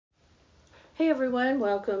Hey everyone,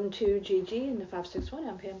 welcome to GG in the 561.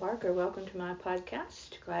 I'm Pam Barker. Welcome to my podcast.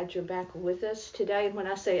 Glad you're back with us today. And when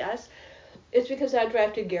I say us, it's because I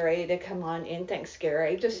drafted Gary to come on in. Thanks,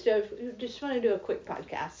 Gary. Just want to do a quick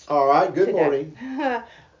podcast. All right. Good today.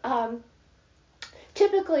 morning.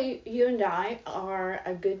 Typically, you and I are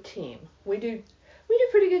a good team. We do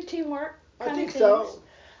pretty good teamwork. I think so.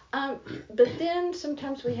 But then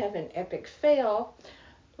sometimes we have an epic fail,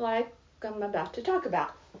 like I'm about to talk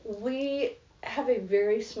about. We have a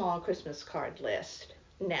very small Christmas card list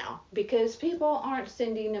now because people aren't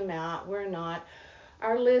sending them out. We're not.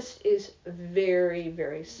 Our list is very,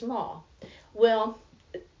 very small. Well,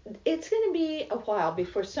 it's going to be a while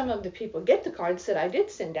before some of the people get the cards that I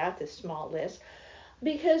did send out, this small list,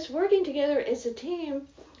 because working together as a team,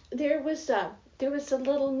 there was a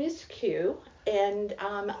little miscue, and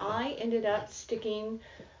I ended up sticking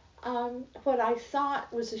what I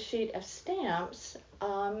thought was a sheet of stamps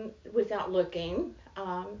without looking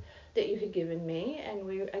that you had given me, and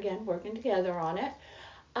we again working together on it.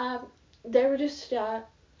 They were just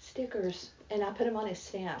stickers, and I put them on as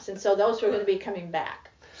stamps, and so those were going to be coming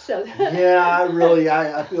back. So yeah,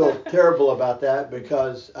 I feel terrible about that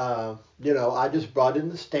because I just brought in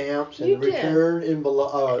the stamps and returned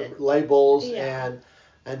envelope labels, yeah.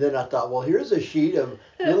 and then I thought, well, here's a sheet of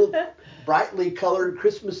little brightly colored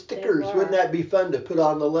Christmas stickers. Wouldn't that be fun to put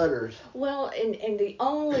on the letters? Well, and the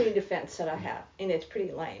only defense that I have, and it's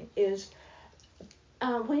pretty lame, is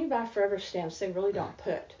when you buy Forever stamps, they really don't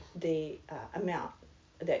put the amount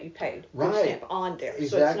that you paid per stamp on there. Exactly.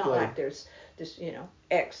 So it's not like there's this,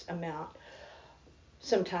 X amount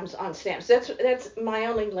sometimes on stamps. That's my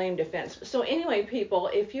only lame defense. So anyway, people,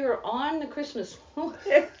 if you're on the Christmas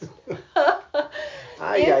list,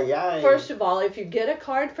 first of all, if you get a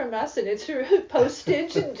card from us and it's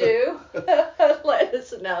postage due, let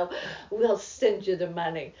us know. We'll send you the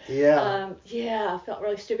money. Yeah. I felt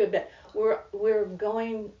really stupid, but we're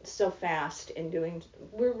going so fast and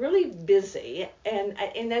we're really busy,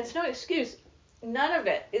 and that's no excuse. None of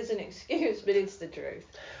it is an excuse, but it's the truth.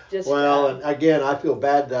 And again, I feel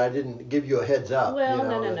bad that I didn't give you a heads up. Well,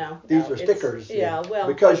 no. These are stickers. Yeah, well.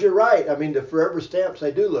 Because you're right. I mean, the Forever stamps,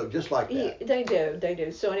 they do look just like that. They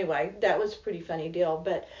do. So anyway, that was a pretty funny deal.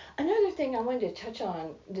 But another thing I wanted to touch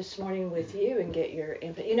on this morning with you and get your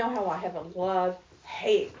input. You know how I have a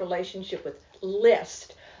love-hate relationship with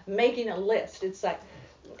making a list. It's like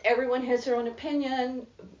everyone has their own opinion.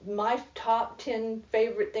 My top 10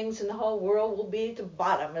 favorite things in the whole world will be at the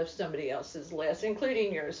bottom of somebody else's list,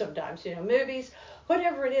 including yours sometimes. Movies,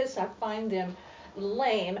 whatever it is, I find them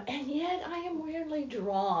lame, and yet I am weirdly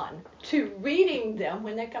drawn to reading them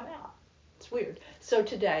when they come out. It's weird. So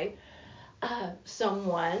today,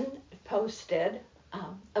 someone posted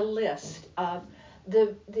a list of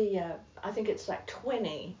the I think it's like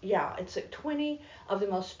 20. Yeah, it's like 20 of the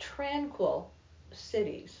most tranquil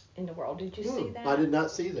cities in the world. Did you see that? I did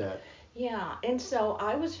not see that. Yeah, and so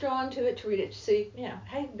I was drawn to it to read it to see,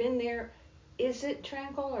 hey, been there. Is it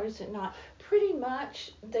tranquil or is it not? Pretty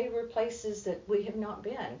much they were places that we have not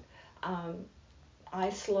been.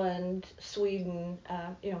 Iceland, Sweden,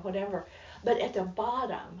 whatever. But at the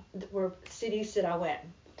bottom were cities that I went,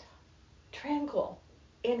 tranquil.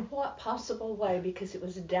 In what possible way? Because it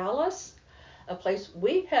was Dallas, a place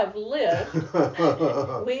we have lived.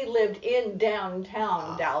 We lived in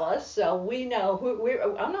downtown Dallas, so we know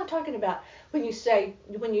I'm not talking about when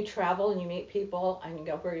you travel and you meet people and you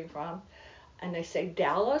go, where are you from? And they say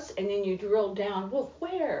Dallas, and then you drill down, well,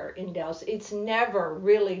 where in Dallas? It's never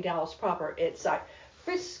really Dallas proper. It's like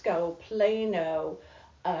Frisco, Plano,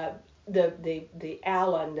 the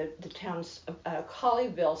Allen, the towns of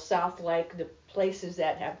Colleyville, South Lake, the places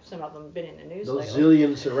that have some of them been in the news Those lately.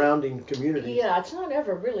 zillion surrounding communities. Yeah, it's not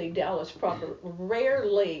ever really Dallas proper.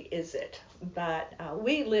 Rarely is it, but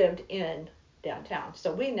we lived in downtown,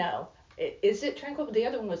 so we know. Is it tranquil? The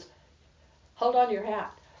other one was, hold on to your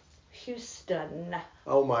hat, Houston.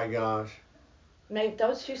 Oh my gosh.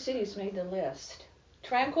 Those two cities made the list.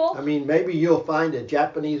 Tranquil? I mean, maybe you'll find a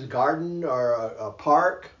Japanese garden or a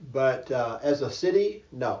park, but as a city,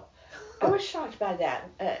 no. I was shocked by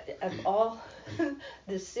that. Of all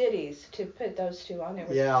the cities to put those two on there.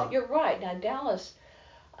 Yeah. You're right. Now, Dallas,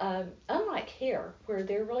 unlike here, where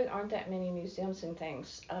there really aren't that many museums and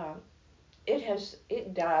things,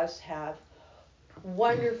 it does have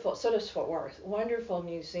wonderful, so does Fort Worth, wonderful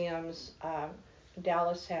museums.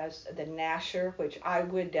 Dallas has the Nasher, which I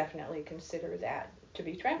would definitely consider that to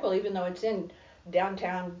be tranquil, even though it's in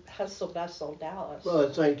downtown hustle bustle Dallas. Well,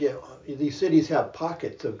 it's like these cities have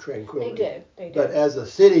pockets of tranquility. They do. But as a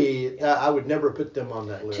city, I would never put them on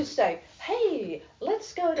that list. To say, hey,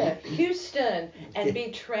 let's go to Houston and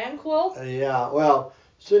be tranquil. Yeah, well,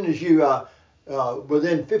 as soon as you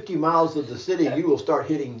within 50 miles of the city, you will start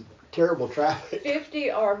hitting terrible traffic.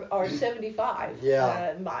 50 or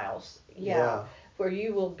 75 miles. Yeah. Where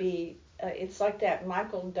you will be. It's like that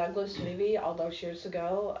Michael Douglas movie all those years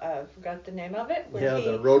ago. Forgot the name of it.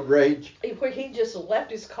 The Road Rage. Where he just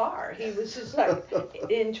left his car. He was just like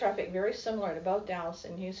in traffic, very similar to both Dallas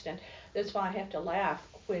and Houston. That's why I have to laugh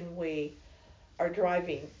when we are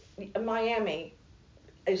driving. Miami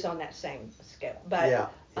is on that same scale,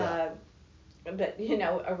 but but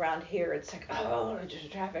around here it's like, oh,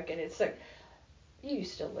 just traffic, and it's like, you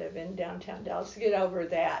used to live in downtown Dallas. Get over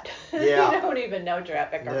that. Yeah. You don't even know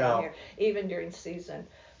traffic around here, even during season,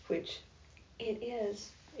 which it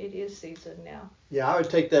is. It is season now. Yeah, I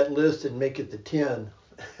would take that list and make it the 10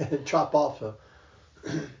 and chop off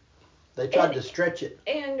they tried to stretch it.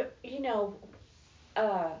 And,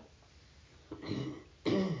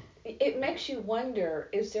 it makes you wonder,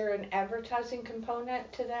 is there an advertising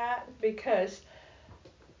component to that? Because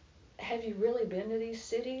have you really been to these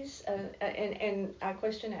cities? And I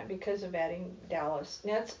question that because of adding Dallas.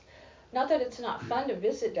 Now, it's not that it's not fun to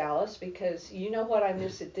visit Dallas, because you know what I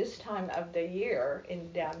miss at this time of the year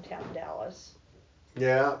in downtown Dallas.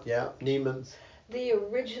 Yeah, Neiman's. The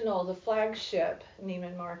original, the flagship,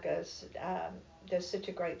 Neiman Marcus, does such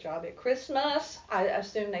a great job at Christmas. I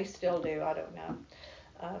assume they still do. I don't know,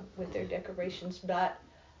 with their decorations, but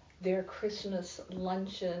their Christmas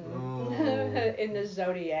luncheon in the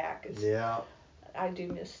Zodiac. I do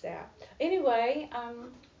miss that. Anyway,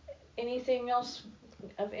 anything else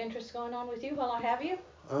of interest going on with you while I have you?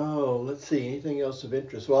 Oh, let's see. Anything else of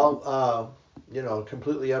interest? Well,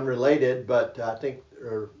 completely unrelated, but I think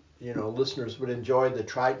listeners would enjoy the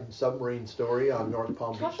Triton submarine story on North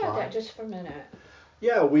Palm Beach Line. Talk about that just for a minute.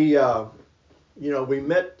 Yeah, we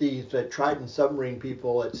met these Triton submarine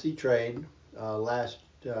people at Seatrade last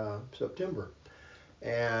September,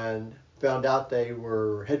 and found out they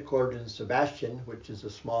were headquartered in Sebastian, which is a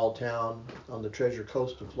small town on the Treasure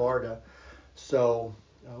Coast of Florida. So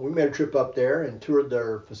we made a trip up there and toured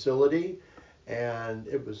their facility, and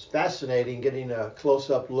it was fascinating getting a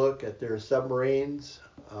close-up look at their submarines.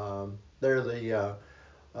 They're the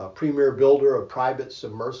premier builder of private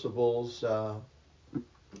submersibles,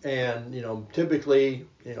 and typically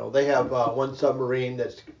they have one submarine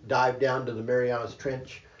that's dived down to the Marianas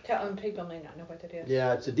Trench. People may not know what that is.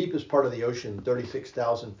 Yeah, it's the deepest part of the ocean,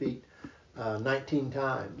 36,000 feet, 19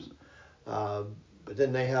 times. But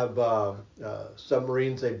then they have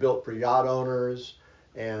submarines they built for yacht owners,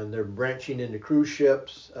 and they're branching into cruise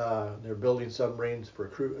ships. They're building submarines for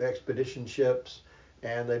expedition ships,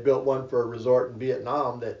 and they built one for a resort in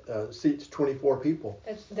Vietnam that seats 24 people.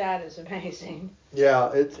 That is amazing.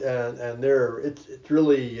 Yeah, it's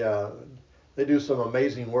really they do some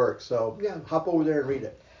amazing work. So yeah, hop over there and read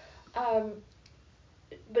it.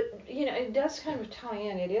 But it does kind of tie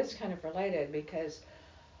in. It is kind of related, because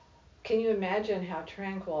can you imagine how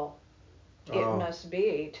tranquil it must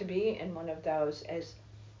be to be in one of those, as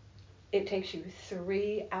it takes you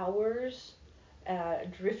 3 hours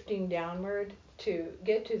drifting downward to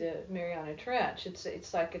get to the Mariana Trench.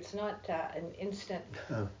 It's like it's not an instant.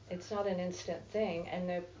 It's not an instant thing. And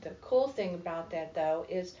the cool thing about that, though,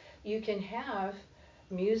 is you can have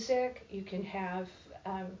music, you can have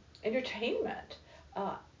entertainment,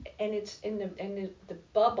 and it's the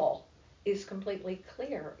bubble is completely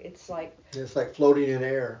clear. It's like floating in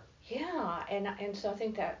air. Yeah, and so I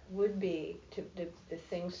think that would be the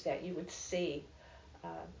things that you would see.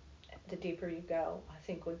 The deeper you go, I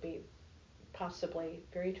think would be possibly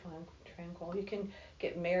very tranquil. You can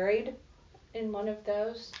get married in one of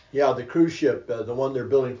those. Yeah, the cruise ship, the one they're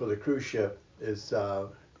building for the cruise ship, is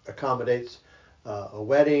accommodates a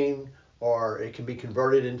wedding, or it can be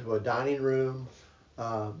converted into a dining room.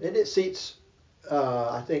 And it seats,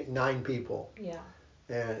 I think, 9 people. Yeah.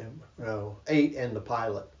 And 8 and the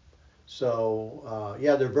pilot. So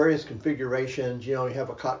there are various configurations. You have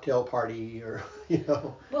a cocktail party, or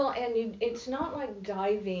Well, and it's not like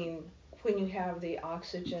diving when you have the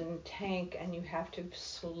oxygen tank and you have to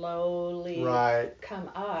slowly come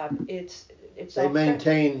up. They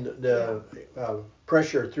maintain the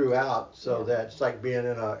pressure throughout, so that it's like being in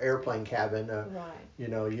an airplane cabin. You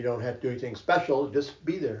don't have to do anything special, just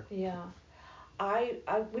be there. Yeah. I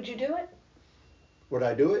would you do it? Would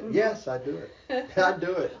I do it? Mm-hmm. Yes, I'd do it. I'd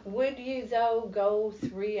do it. Would you, though, go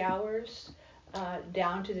 3 hours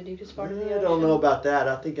down to the deepest part of the ocean? I don't know about that.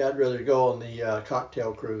 I think I'd rather go on the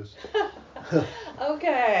cocktail cruise.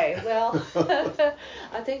 Okay, well,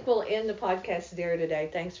 I think we'll end the podcast there today.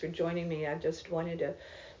 Thanks for joining me. I just wanted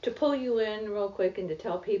to to pull you in real quick and to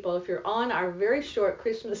tell people, if you're on our very short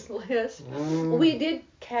Christmas list, we did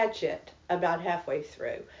catch it about halfway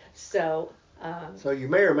through. So you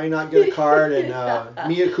may or may not get a card, and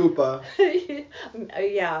Mea Culpa.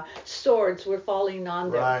 Yeah, swords were falling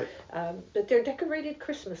on them. Right. But they're decorated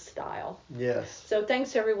Christmas style. Yes. So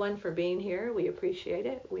thanks everyone for being here. We appreciate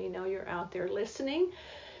it. We know you're out there listening,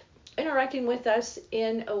 interacting with us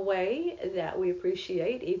in a way that we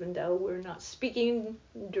appreciate, even though we're not speaking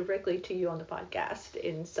directly to you on the podcast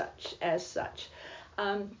as such.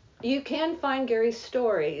 You can find Gary's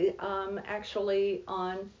story actually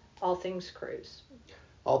on All Things Cruise.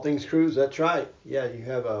 All Things Cruise, that's right. Yeah, you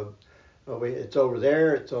have it's over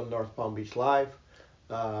there. It's on North Palm Beach Live.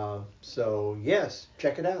 So yes,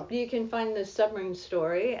 check it out. You can find the submarine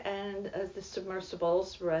story and the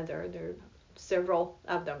submersibles, rather. There are several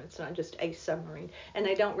of them. It's not just a submarine. And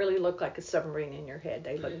they don't really look like a submarine in your head.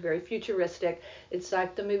 They look very futuristic. It's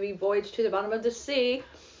like the movie Voyage to the Bottom of the Sea.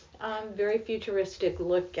 Very futuristic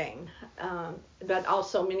looking. But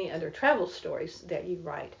also many other travel stories that you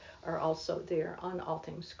write are also there on All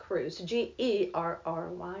Things Cruise. Gerry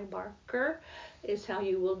Barker is how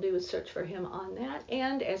you will do a search for him on that.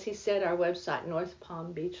 And as he said, our website,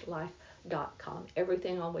 northpalmbeachlife.com.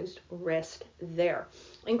 Everything always rests there,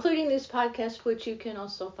 including this podcast, which you can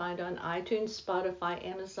also find on iTunes, Spotify,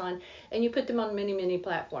 Amazon, and you put them on many, many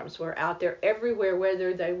platforms. We're out there everywhere,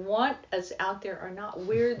 whether they want us out there or not.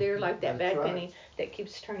 We're there like that bad penny that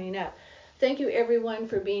keeps turning up. Thank you, everyone,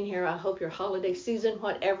 for being here. I hope your holiday season,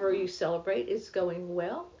 whatever you celebrate, is going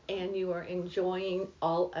well and you are enjoying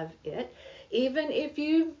all of it. Even if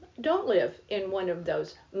you don't live in one of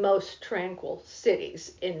those most tranquil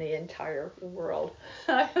cities in the entire world,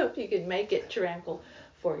 I hope you can make it tranquil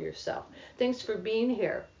for yourself. Thanks for being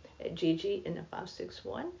here at Gigi in the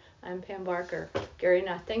 561. I'm Pam Barker. Gary and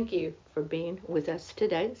I thank you for being with us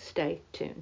today. Stay tuned.